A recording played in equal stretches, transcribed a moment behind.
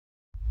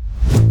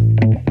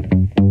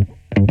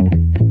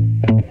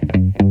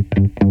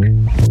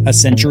A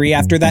century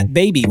after that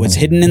baby was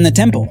hidden in the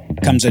temple,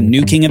 comes a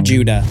new king of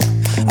Judah,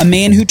 a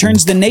man who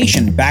turns the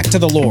nation back to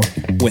the Lord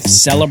with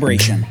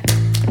celebration.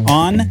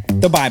 On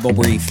the Bible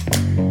Brief.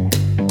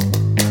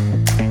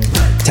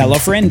 Tell a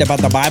friend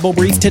about the Bible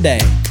Brief today.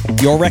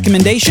 Your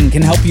recommendation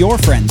can help your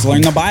friends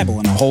learn the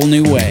Bible in a whole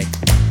new way.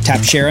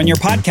 Tap share on your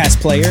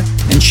podcast player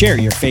and share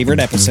your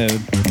favorite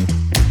episode.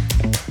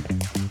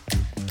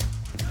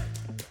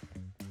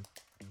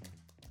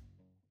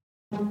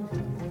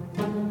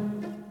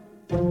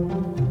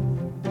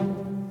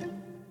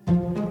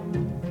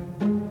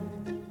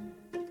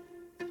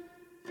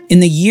 In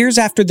the years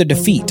after the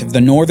defeat of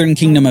the northern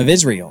kingdom of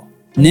Israel,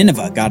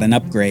 Nineveh got an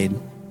upgrade.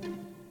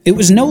 It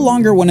was no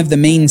longer one of the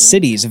main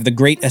cities of the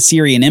great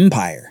Assyrian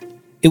Empire.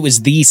 It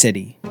was the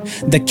city,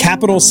 the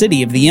capital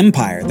city of the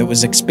empire that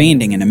was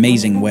expanding in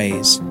amazing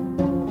ways.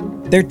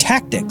 Their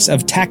tactics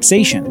of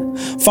taxation,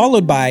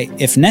 followed by,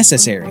 if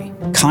necessary,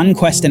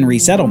 conquest and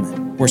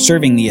resettlement, were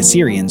serving the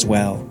Assyrians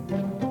well.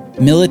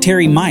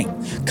 Military might,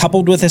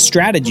 coupled with a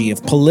strategy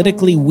of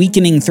politically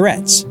weakening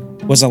threats,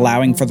 was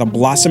allowing for the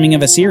blossoming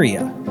of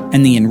Assyria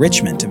and the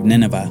enrichment of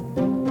Nineveh.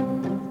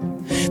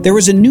 There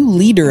was a new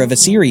leader of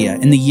Assyria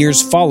in the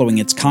years following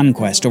its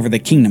conquest over the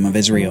kingdom of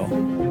Israel.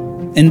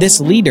 And this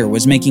leader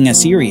was making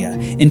Assyria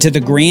into the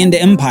grand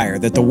empire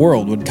that the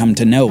world would come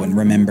to know and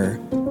remember.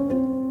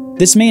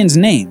 This man's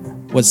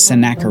name was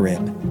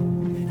Sennacherib.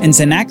 And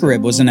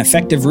Sennacherib was an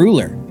effective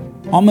ruler,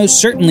 almost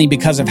certainly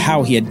because of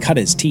how he had cut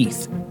his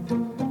teeth.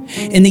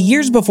 In the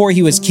years before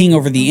he was king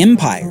over the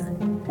empire,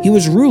 he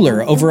was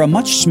ruler over a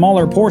much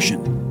smaller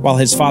portion, while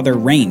his father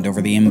reigned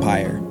over the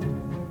empire.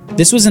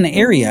 This was an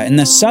area in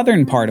the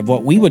southern part of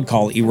what we would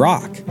call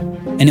Iraq,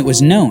 and it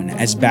was known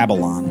as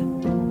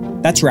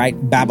Babylon. That's right,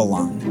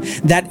 Babylon.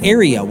 That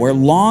area where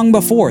long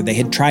before they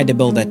had tried to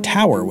build a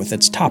tower with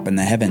its top in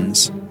the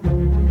heavens.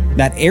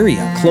 That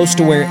area close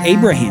to where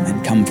Abraham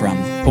had come from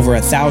over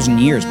 1,000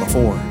 years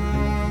before.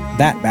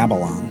 That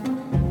Babylon.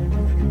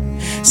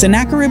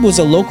 Sennacherib was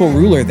a local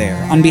ruler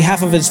there on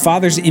behalf of his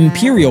father's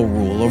imperial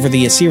rule over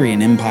the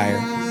Assyrian Empire,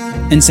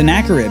 and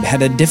Sennacherib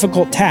had a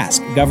difficult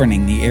task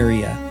governing the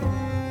area.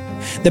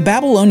 The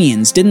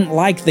Babylonians didn't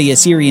like the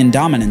Assyrian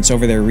dominance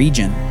over their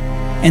region,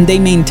 and they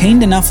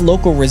maintained enough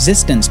local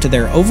resistance to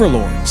their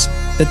overlords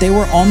that they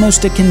were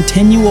almost a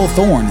continual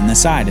thorn in the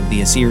side of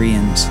the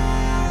Assyrians.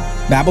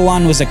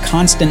 Babylon was a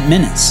constant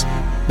menace,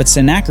 but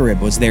Sennacherib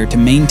was there to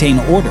maintain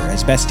order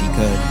as best he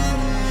could.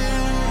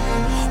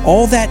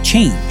 All that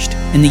changed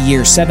in the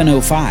year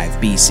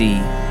 705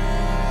 BC.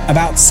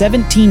 About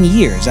 17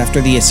 years after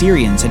the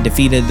Assyrians had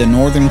defeated the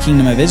northern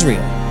kingdom of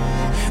Israel,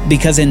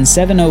 because in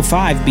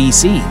 705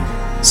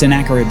 BC,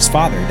 Sennacherib's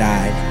father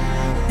died,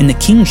 and the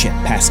kingship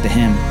passed to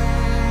him.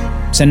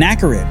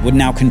 Sennacherib would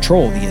now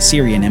control the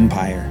Assyrian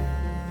Empire.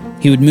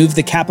 He would move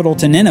the capital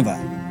to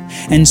Nineveh,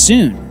 and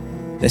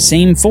soon, the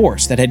same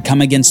force that had come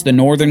against the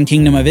northern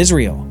kingdom of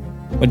Israel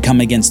would come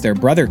against their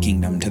brother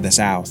kingdom to the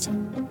south.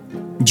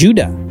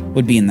 Judah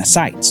would be in the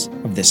sights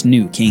of this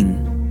new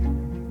king.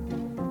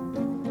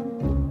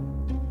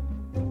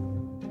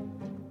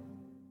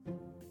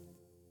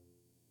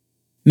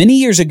 Many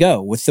years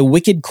ago, with the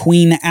wicked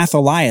Queen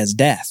Athaliah's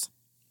death,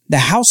 the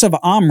house of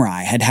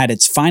Omri had had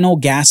its final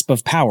gasp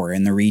of power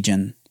in the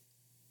region.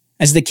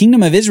 As the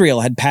kingdom of Israel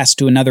had passed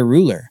to another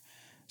ruler,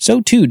 so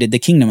too did the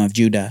kingdom of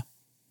Judah.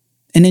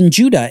 And in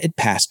Judah it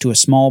passed to a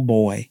small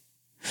boy,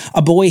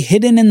 a boy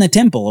hidden in the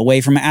temple away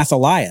from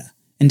Athaliah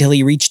until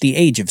he reached the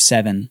age of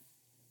 7.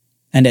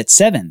 And at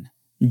 7,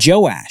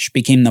 Joash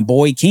became the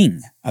boy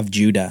king of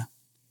Judah.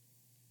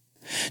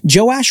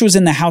 Joash was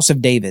in the house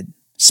of David,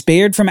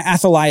 spared from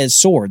Athaliah's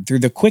sword through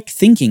the quick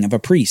thinking of a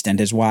priest and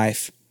his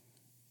wife.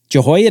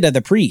 Jehoiada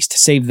the priest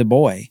saved the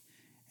boy,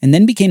 and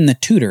then became the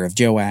tutor of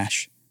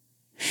Joash.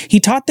 He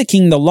taught the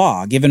king the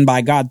law given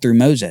by God through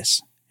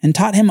Moses, and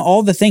taught him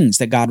all the things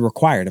that God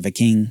required of a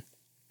king.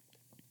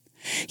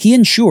 He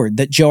ensured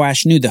that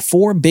Joash knew the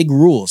 4 big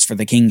rules for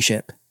the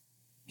kingship.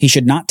 He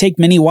should not take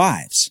many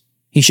wives.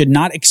 He should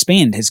not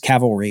expand his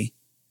cavalry.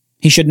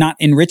 He should not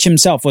enrich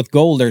himself with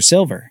gold or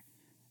silver.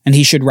 And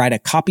he should write a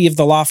copy of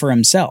the law for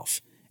himself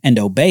and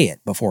obey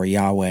it before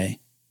Yahweh.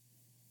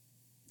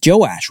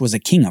 Joash was a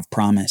king of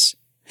promise.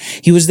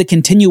 He was the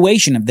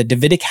continuation of the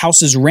Davidic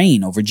house's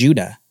reign over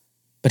Judah,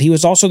 but he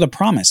was also the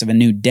promise of a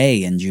new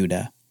day in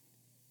Judah.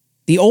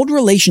 The old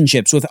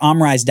relationships with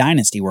Omri's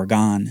dynasty were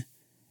gone,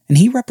 and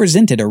he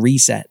represented a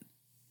reset.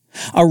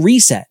 A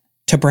reset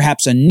to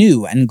perhaps a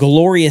new and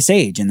glorious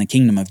age in the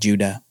kingdom of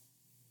Judah.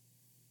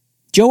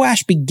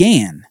 Joash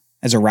began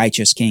as a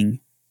righteous king,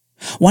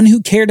 one who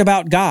cared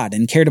about God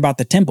and cared about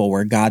the temple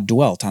where God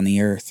dwelt on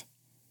the earth.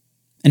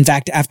 In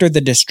fact, after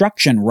the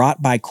destruction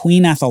wrought by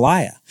Queen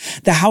Athaliah,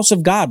 the house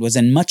of God was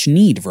in much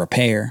need of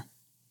repair.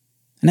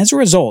 And as a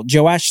result,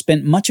 Joash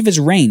spent much of his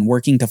reign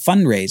working to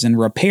fundraise and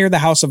repair the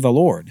house of the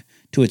Lord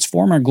to its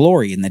former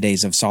glory in the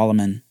days of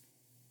Solomon.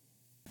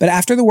 But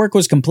after the work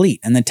was complete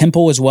and the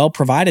temple was well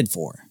provided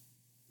for,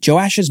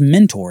 Joash's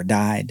mentor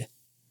died.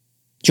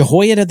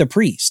 Jehoiada the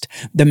priest,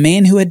 the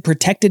man who had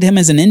protected him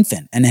as an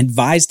infant and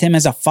advised him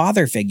as a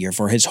father figure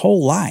for his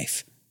whole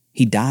life,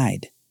 he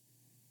died.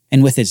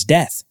 And with his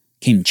death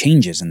came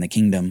changes in the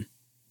kingdom.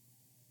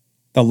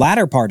 The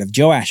latter part of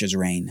Joash's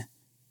reign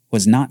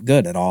was not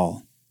good at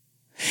all.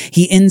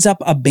 He ends up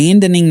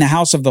abandoning the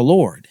house of the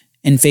Lord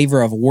in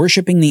favor of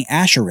worshiping the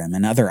Asherim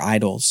and other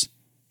idols.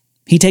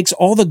 He takes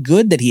all the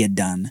good that he had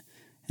done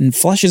and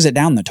flushes it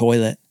down the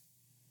toilet.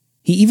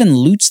 He even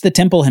loots the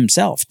temple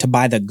himself to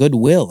buy the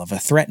goodwill of a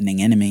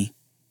threatening enemy.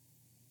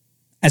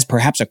 As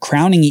perhaps a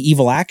crowning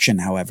evil action,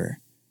 however,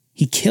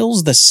 he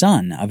kills the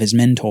son of his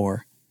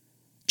mentor.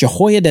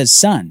 Jehoiada's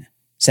son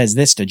says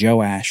this to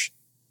Joash: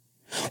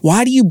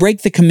 "Why do you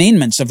break the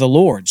commandments of the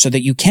Lord so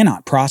that you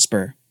cannot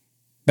prosper?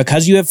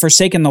 Because you have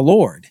forsaken the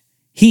Lord,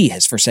 he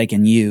has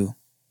forsaken you."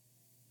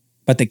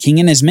 But the king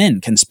and his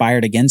men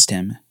conspired against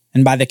him,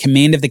 and by the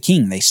command of the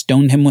king they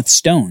stoned him with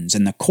stones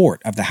in the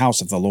court of the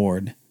house of the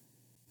Lord.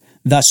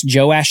 Thus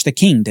Joash the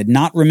king did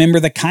not remember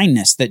the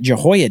kindness that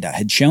Jehoiada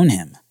had shown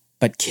him,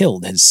 but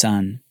killed his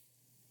son.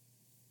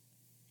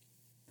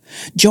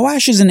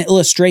 Joash is an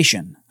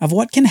illustration of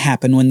what can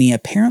happen when the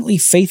apparently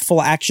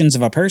faithful actions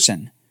of a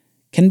person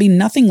can be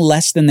nothing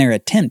less than their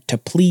attempt to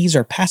please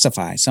or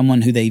pacify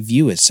someone who they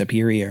view as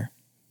superior.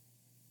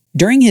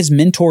 During his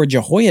mentor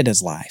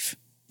Jehoiada's life,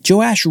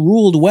 Joash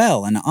ruled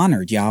well and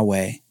honored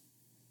Yahweh.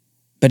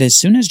 But as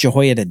soon as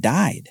Jehoiada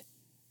died,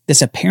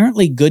 this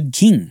apparently good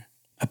king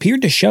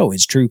appeared to show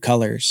his true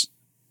colors.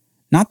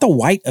 Not the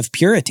white of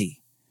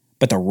purity,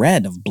 but the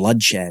red of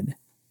bloodshed,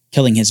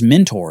 killing his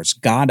mentor's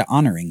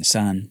God-honoring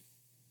son.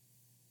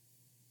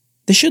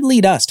 This should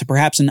lead us to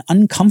perhaps an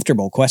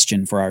uncomfortable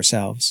question for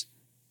ourselves.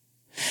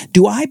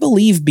 Do I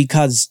believe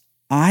because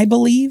I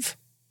believe,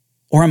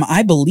 or am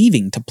I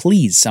believing to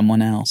please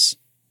someone else?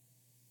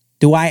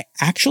 Do I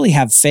actually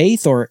have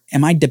faith, or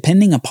am I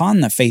depending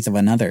upon the faith of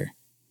another?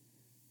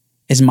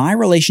 Is my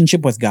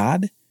relationship with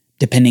God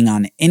depending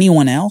on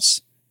anyone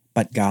else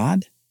but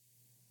God?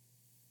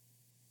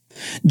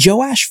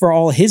 Joash, for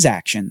all his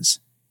actions,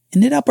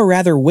 ended up a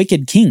rather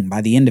wicked king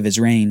by the end of his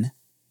reign.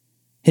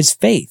 His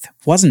faith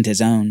wasn't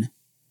his own.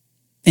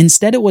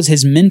 Instead, it was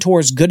his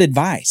mentor's good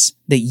advice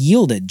that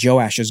yielded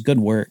Joash's good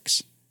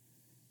works.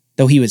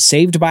 Though he was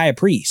saved by a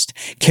priest,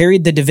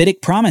 carried the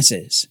Davidic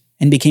promises,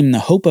 and became the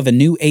hope of a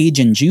new age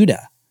in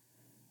Judah,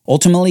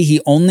 ultimately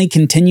he only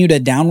continued a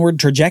downward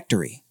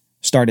trajectory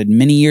started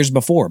many years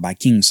before by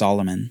King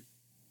Solomon.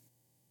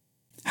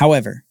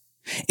 However,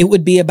 it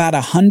would be about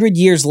 100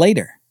 years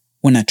later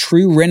when a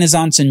true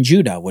renaissance in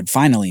Judah would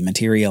finally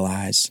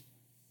materialize.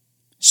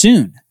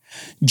 Soon,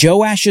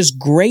 Joash's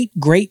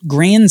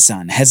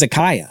great-great-grandson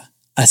Hezekiah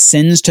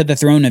ascends to the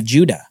throne of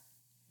Judah,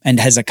 and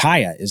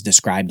Hezekiah is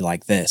described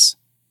like this: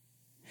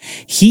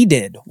 "He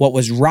did what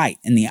was right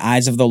in the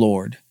eyes of the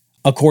Lord,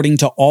 according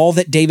to all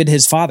that David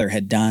his father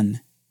had done.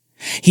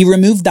 He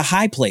removed the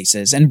high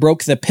places and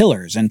broke the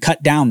pillars and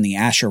cut down the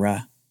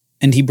Asherah.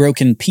 And he broke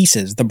in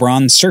pieces the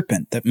bronze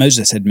serpent that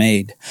Moses had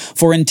made,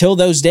 for until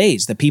those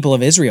days the people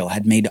of Israel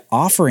had made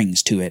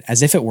offerings to it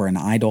as if it were an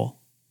idol.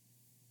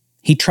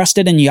 He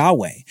trusted in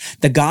Yahweh,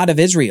 the God of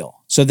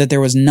Israel, so that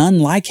there was none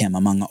like him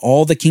among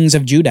all the kings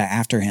of Judah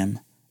after him,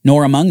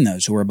 nor among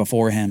those who were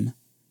before him.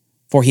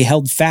 For he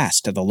held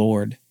fast to the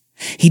Lord.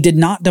 He did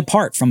not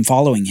depart from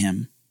following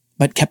him,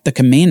 but kept the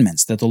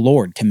commandments that the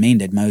Lord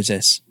commanded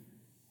Moses.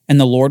 And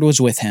the Lord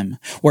was with him.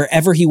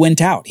 Wherever he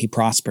went out, he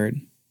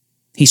prospered.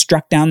 He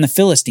struck down the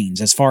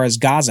Philistines as far as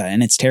Gaza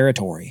and its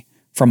territory,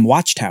 from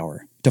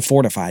watchtower to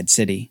fortified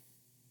city."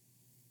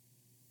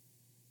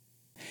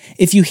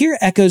 If you hear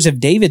echoes of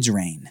David's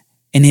reign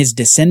in his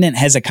descendant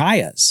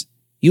Hezekiah's,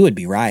 you would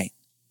be right.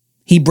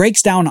 He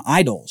breaks down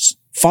idols,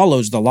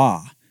 follows the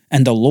law,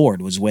 and the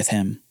Lord was with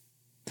him.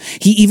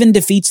 He even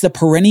defeats the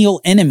perennial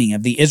enemy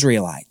of the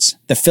Israelites,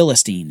 the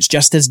Philistines,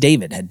 just as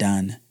David had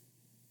done.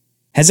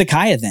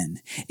 Hezekiah, then,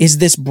 is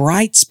this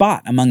bright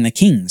spot among the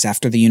kings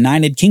after the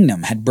United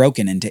Kingdom had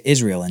broken into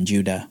Israel and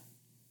Judah.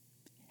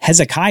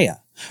 Hezekiah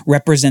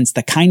represents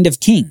the kind of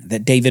king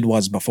that David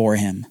was before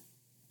him,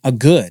 a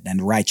good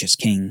and righteous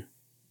king.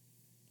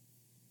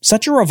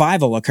 Such a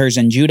revival occurs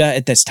in Judah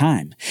at this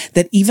time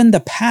that even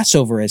the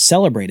Passover is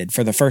celebrated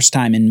for the first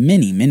time in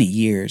many, many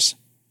years.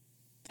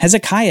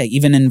 Hezekiah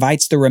even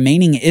invites the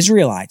remaining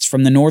Israelites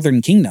from the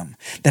northern kingdom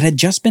that had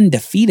just been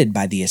defeated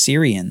by the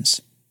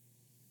Assyrians.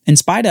 In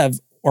spite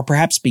of, or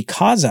perhaps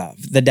because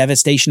of, the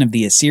devastation of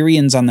the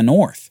Assyrians on the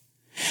north,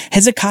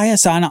 Hezekiah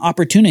saw an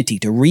opportunity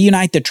to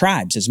reunite the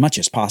tribes as much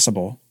as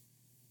possible.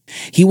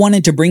 He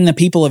wanted to bring the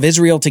people of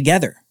Israel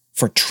together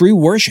for true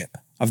worship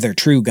of their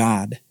true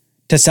God,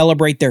 to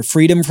celebrate their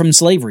freedom from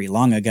slavery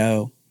long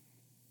ago.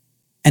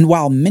 And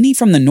while many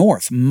from the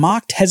north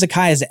mocked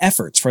Hezekiah's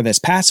efforts for this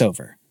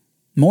Passover,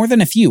 more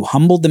than a few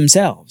humbled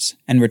themselves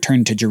and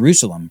returned to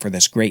Jerusalem for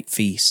this great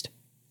feast.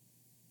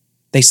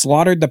 They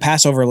slaughtered the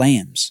Passover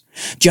lambs,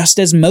 just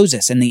as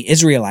Moses and the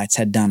Israelites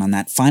had done on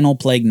that final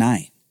plague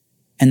night,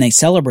 and they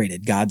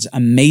celebrated God's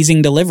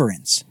amazing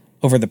deliverance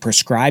over the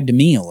prescribed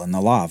meal in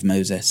the law of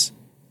Moses.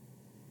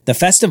 The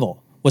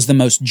festival was the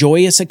most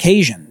joyous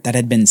occasion that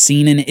had been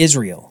seen in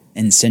Israel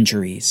in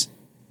centuries.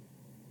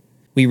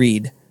 We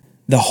read,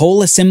 "The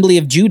whole assembly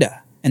of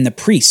Judah and the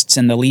priests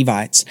and the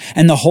Levites,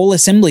 and the whole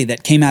assembly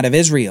that came out of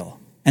Israel,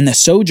 and the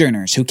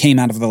sojourners who came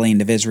out of the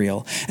land of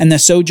Israel, and the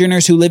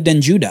sojourners who lived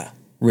in Judah,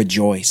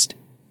 rejoiced.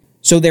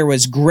 So there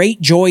was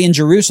great joy in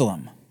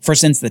Jerusalem, for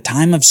since the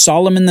time of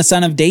Solomon the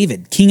son of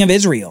David, king of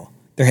Israel,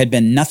 there had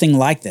been nothing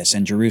like this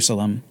in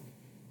Jerusalem.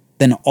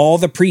 Then all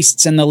the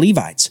priests and the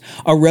Levites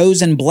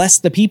arose and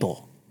blessed the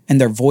people, and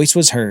their voice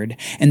was heard,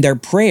 and their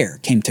prayer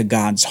came to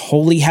God's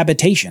holy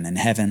habitation in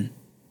heaven.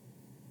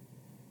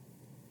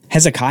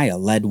 Hezekiah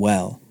led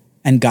well,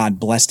 and God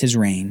blessed his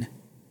reign.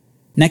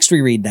 Next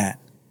we read that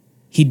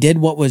he did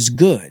what was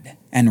good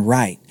and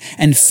right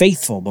and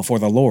faithful before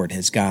the Lord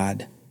his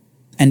God.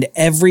 And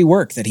every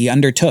work that he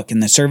undertook in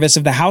the service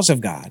of the house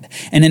of God,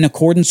 and in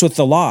accordance with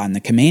the law and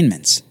the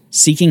commandments,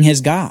 seeking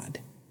his God,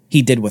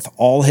 he did with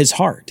all his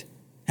heart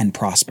and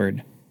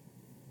prospered.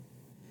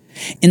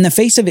 In the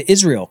face of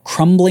Israel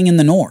crumbling in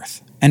the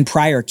north, and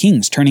prior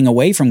kings turning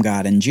away from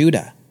God in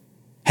Judah,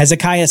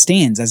 Hezekiah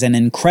stands as an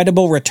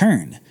incredible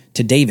return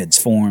to David's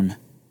form.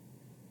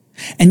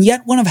 And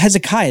yet one of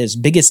Hezekiah's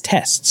biggest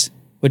tests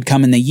would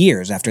come in the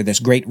years after this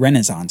great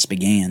renaissance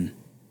began.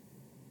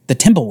 The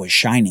temple was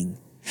shining.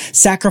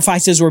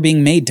 Sacrifices were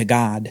being made to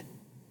God.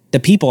 The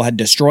people had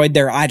destroyed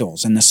their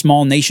idols, and the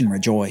small nation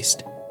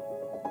rejoiced.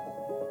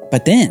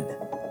 But then,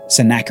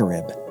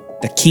 Sennacherib,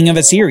 the king of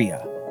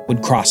Assyria,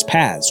 would cross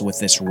paths with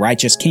this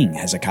righteous king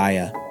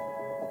Hezekiah.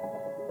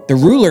 The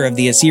ruler of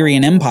the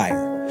Assyrian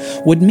Empire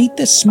would meet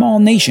this small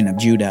nation of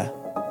Judah.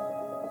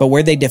 But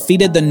where they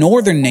defeated the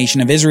northern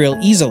nation of Israel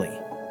easily,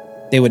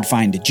 they would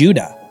find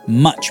Judah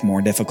much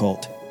more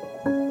difficult.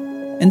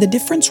 And the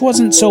difference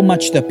wasn't so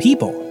much the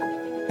people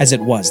as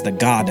it was the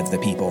God of the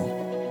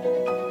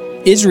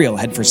people. Israel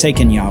had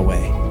forsaken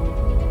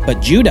Yahweh,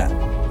 but Judah,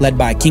 led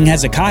by King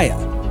Hezekiah,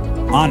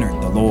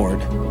 honored the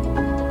Lord.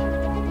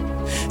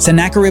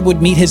 Sennacherib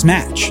would meet his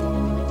match,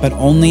 but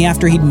only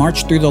after he'd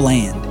marched through the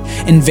land,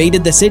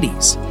 invaded the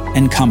cities,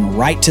 and come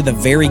right to the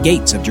very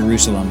gates of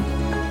Jerusalem.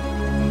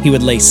 He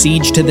would lay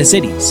siege to the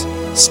cities,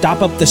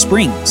 stop up the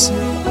springs,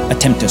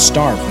 attempt to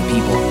starve the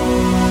people.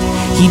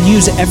 He'd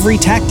use every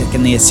tactic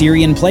in the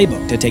Assyrian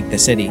playbook to take the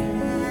city.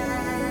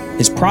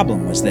 His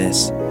problem was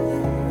this: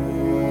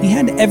 he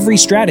had every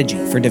strategy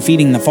for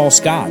defeating the false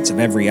gods of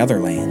every other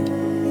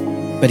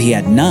land, but he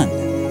had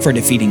none for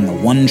defeating the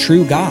one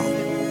true God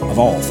of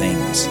all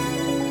things.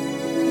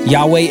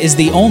 Yahweh is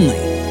the only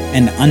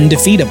and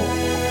undefeatable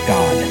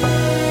God.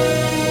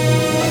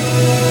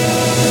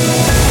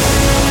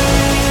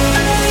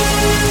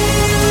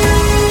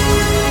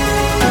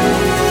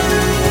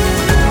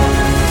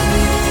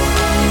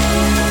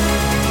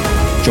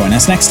 Join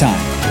us next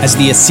time as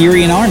the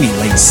Assyrian army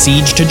lays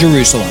siege to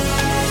Jerusalem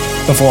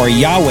before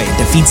Yahweh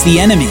defeats the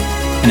enemy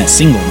in a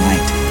single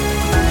night.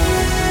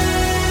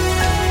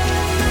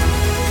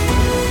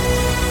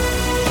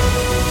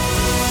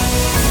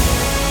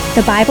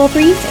 The Bible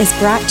Brief is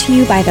brought to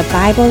you by the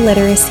Bible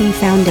Literacy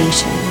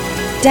Foundation,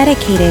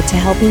 dedicated to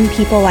helping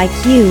people like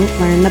you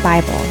learn the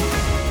Bible.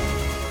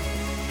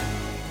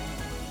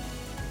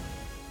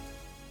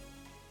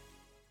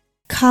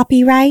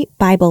 Copyright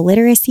Bible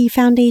Literacy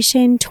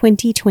Foundation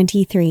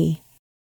 2023.